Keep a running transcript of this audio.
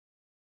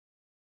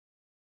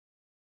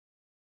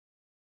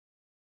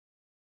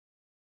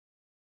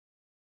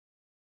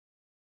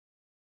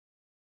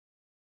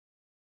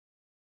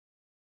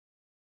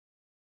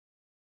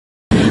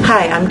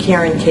Hi, I'm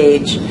Karen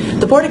Cage.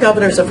 The Board of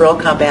Governors of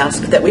Realcomp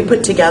asked that we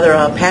put together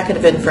a packet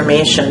of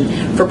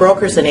information for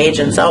brokers and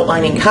agents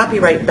outlining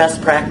copyright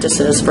best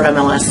practices for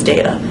MLS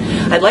data.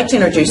 I'd like to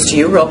introduce to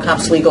you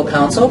Realcomp's legal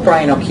counsel,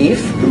 Brian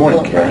O'Keefe. Good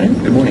morning, Karen.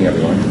 Good morning,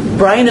 everyone.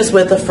 Brian is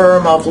with the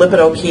firm of Lippitt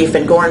O'Keefe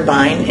and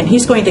Gornbein, and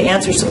he's going to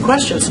answer some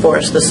questions for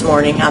us this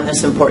morning on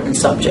this important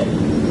subject.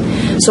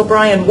 So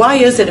Brian, why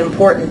is it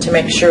important to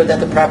make sure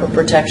that the proper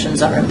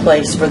protections are in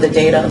place for the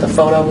data, the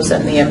photos,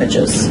 and the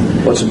images?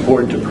 Well, it's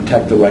important to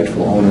protect the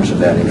rightful owners of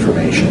that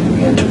information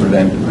and to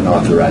prevent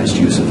unauthorized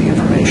use of the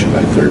information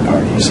by third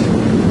parties.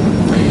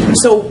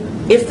 So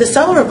if the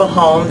seller of a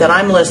home that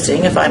I'm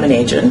listing, if I'm an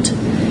agent,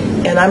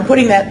 and I'm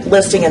putting that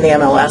listing in the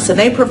MLS, and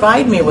they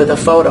provide me with a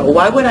photo,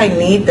 why would I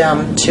need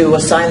them to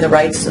assign the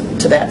rights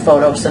to that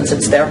photo since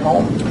it's their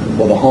home?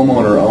 Well, the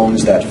homeowner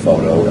owns that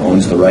photo,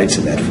 owns the rights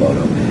in that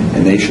photo,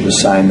 and they should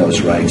assign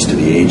those rights to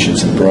the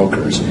agents and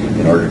brokers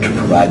in order to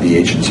provide the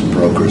agents and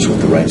brokers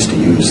with the rights to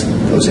use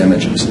those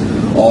images.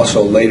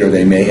 Also, later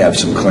they may have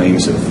some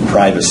claims of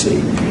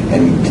privacy,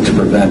 and to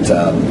prevent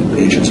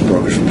agents and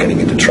brokers from getting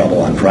into trouble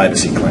on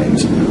privacy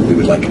claims, we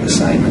would like an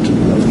assignment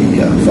of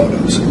the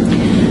photos.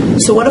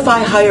 So what if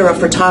I hire a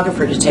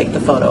photographer to take the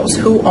photos?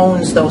 Who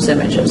owns those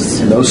images?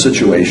 In those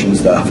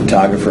situations, the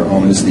photographer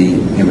owns the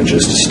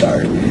images to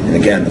start. And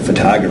again, the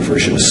photographer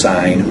should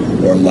assign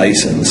or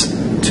license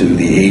to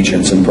the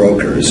agents and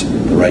brokers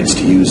the rights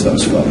to use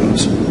those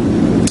photos.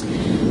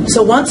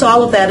 So once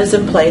all of that is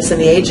in place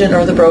and the agent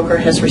or the broker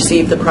has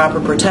received the proper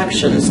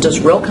protections, does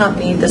Realcomp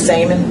need the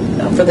same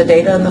for the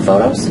data and the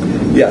photos?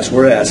 Yes,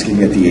 we're asking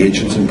that the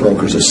agents and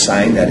brokers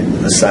assign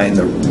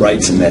the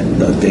rights and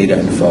the data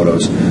and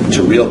photos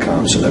to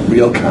Realcomp so that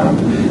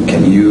Realcomp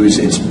can use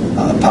its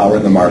power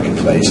in the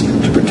marketplace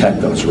to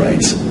protect those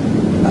rights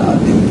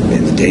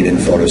in the data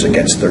and photos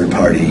against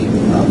third-party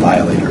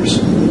violators.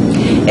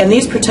 And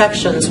these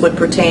protections would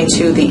pertain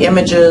to the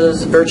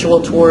images,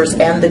 virtual tours,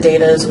 and the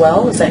data as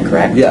well, is that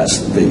correct? Yes,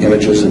 the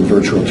images and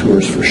virtual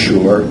tours for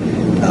sure.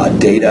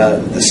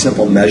 Data, the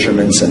simple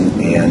measurements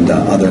and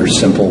other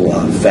simple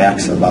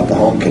facts about the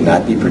home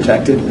cannot be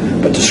protected,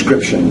 but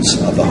descriptions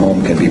of the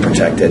home can be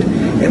protected,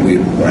 and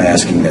we're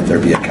asking that there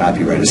be a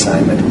copyright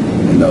assignment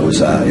in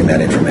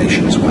that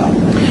information as well.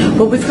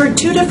 Well, we've heard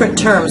two different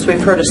terms.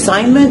 We've heard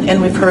assignment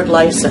and we've heard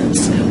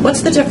license.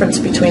 What's the difference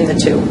between the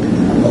two?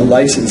 A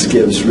license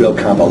gives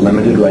Realcomp a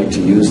limited right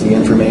to use the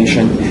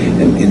information,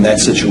 and in that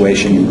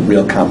situation,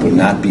 Realcomp would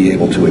not be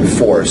able to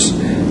enforce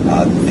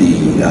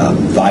the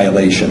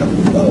violation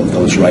of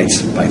those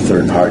rights by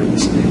third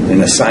parties. In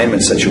an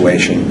assignment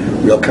situation,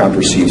 Realcomp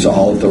receives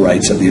all of the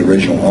rights of the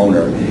original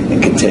owner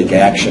and can take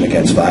action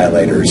against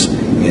violators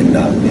in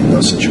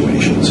those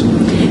situations.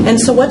 And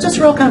so what does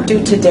Realcomp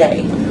do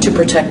today to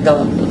protect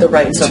the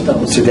rights of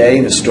those? Today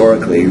and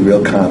historically,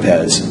 Realcomp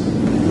has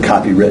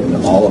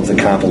copywritten all of the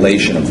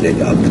compilation of the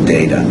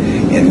data,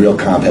 and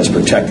Realcomp has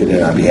protected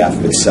it on behalf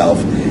of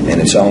itself and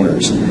its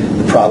owners.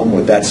 The problem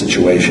with that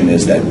situation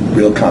is that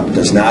Realcomp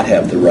does not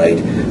have the right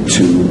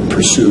to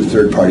pursue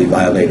third-party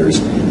violators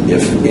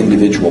if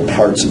individual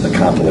parts of the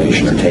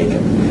compilation are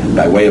taken.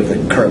 By way of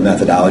the current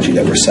methodology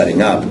that we're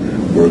setting up,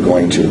 we're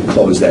going to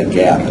close that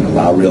gap and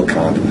allow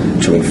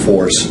Realcomp to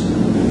enforce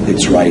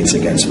its rights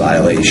against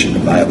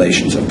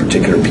violations of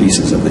particular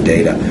pieces of the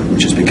data,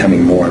 which is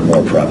becoming more and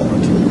more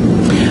prevalent.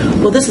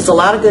 Well, this is a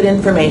lot of good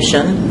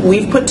information.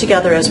 We've put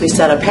together, as we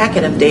said, a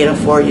packet of data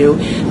for you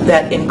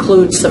that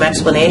includes some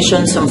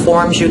explanations, some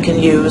forms you can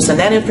use, and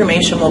that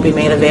information will be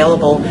made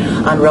available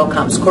on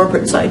Realcomp's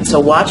corporate site.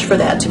 So watch for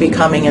that to be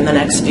coming in the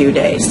next few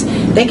days.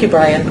 Thank you,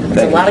 Brian.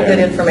 It's a lot of good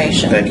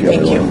information. Thank you.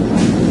 Thank you.